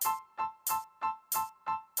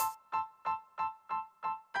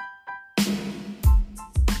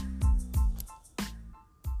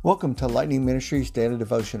Welcome to Lightning Ministries Daily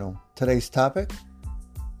Devotional. Today's topic: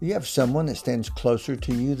 do you have someone that stands closer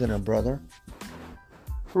to you than a brother?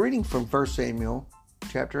 We're reading from 1 Samuel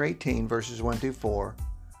chapter 18, verses 1 through 4,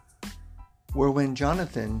 where when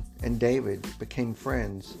Jonathan and David became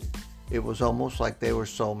friends, it was almost like they were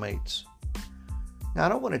soulmates. Now, I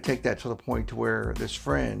don't want to take that to the point to where this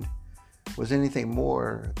friend was anything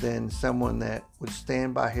more than someone that would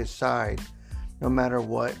stand by his side no matter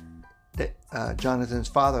what Jonathan's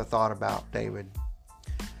father thought about David.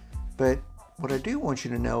 But what I do want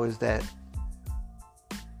you to know is that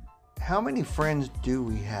how many friends do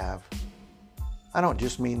we have? I don't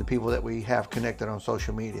just mean the people that we have connected on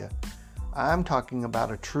social media. I'm talking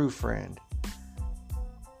about a true friend.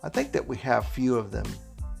 I think that we have few of them.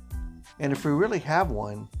 And if we really have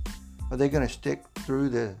one, are they going to stick through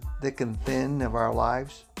the thick and thin of our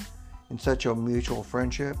lives in such a mutual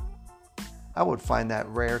friendship? I would find that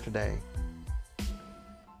rare today.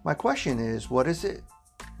 My question is, what does it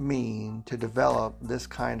mean to develop this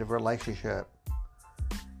kind of relationship?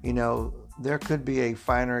 You know, there could be a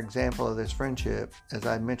finer example of this friendship, as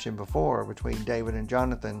I mentioned before, between David and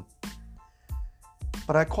Jonathan.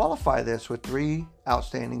 But I qualify this with three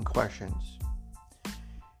outstanding questions.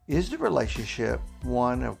 Is the relationship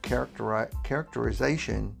one of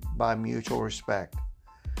characterization by mutual respect?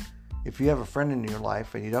 If you have a friend in your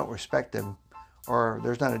life and you don't respect them, or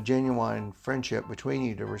there's not a genuine friendship between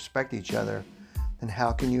you to respect each other, then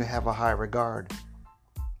how can you have a high regard?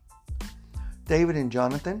 David and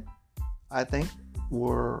Jonathan, I think,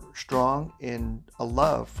 were strong in a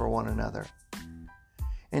love for one another.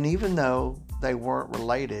 And even though they weren't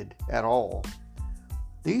related at all,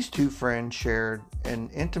 these two friends shared an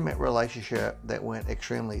intimate relationship that went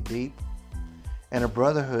extremely deep and a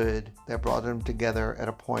brotherhood that brought them together at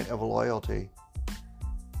a point of loyalty.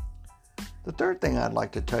 The third thing I'd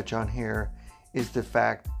like to touch on here is the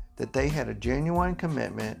fact that they had a genuine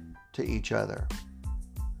commitment to each other.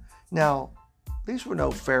 Now, these were no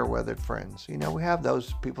fair-weathered friends. You know, we have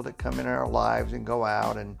those people that come in our lives and go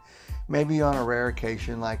out, and maybe on a rare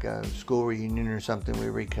occasion like a school reunion or something, we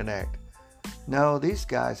reconnect. No, these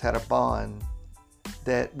guys had a bond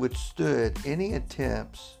that withstood any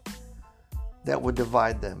attempts that would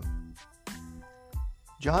divide them.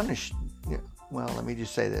 Let me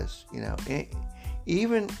just say this,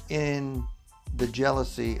 even in the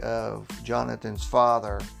jealousy of Jonathan's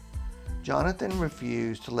father, Jonathan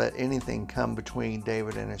refused to let anything come between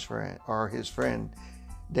David and his friend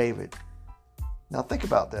David. Now think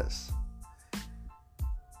about this.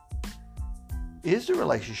 Is the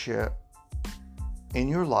relationship in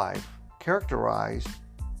your life characterized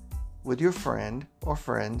with your friend or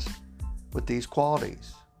friends with these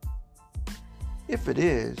qualities? If it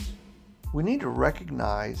is, we need to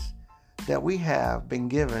recognize that we have been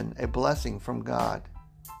given a blessing from God,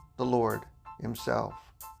 the Lord Himself.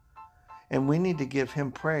 And we need to give Him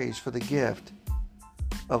praise for the gift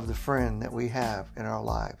of the friend that we have in our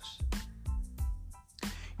lives.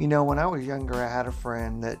 You know, when I was younger, I had a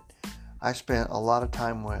friend that I spent a lot of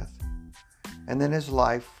time with. And then his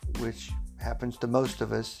life, which happens to most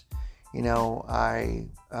of us, I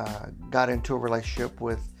got into a relationship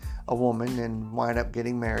with a woman and wind up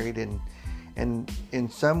getting married. And in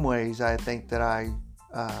some ways, I think that I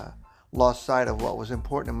lost sight of what was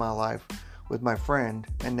important in my life with my friend.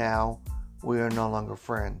 And now we are no longer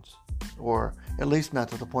friends, or at least not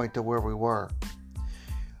to the point to where we were.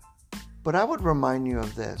 But I would remind you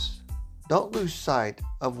of this. Don't lose sight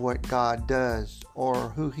of what God does or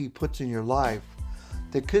who He puts in your life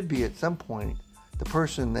that could be at some point the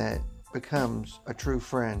person that becomes a true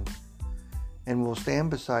friend and will stand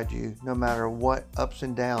beside you no matter what ups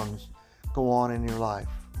and downs go on in your life.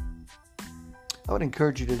 I would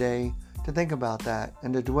encourage you today to think about that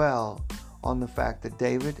and to dwell on the fact that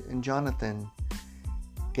David and Jonathan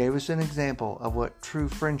gave us an example of what true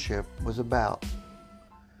friendship was about.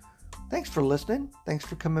 Thanks for listening. Thanks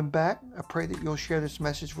for coming back. I pray that you'll share this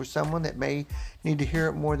message with someone that may need to hear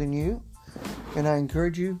it more than you. And I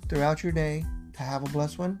encourage you throughout your day to have a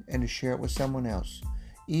blessed one and to share it with someone else,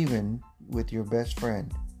 even with your best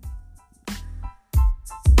friend.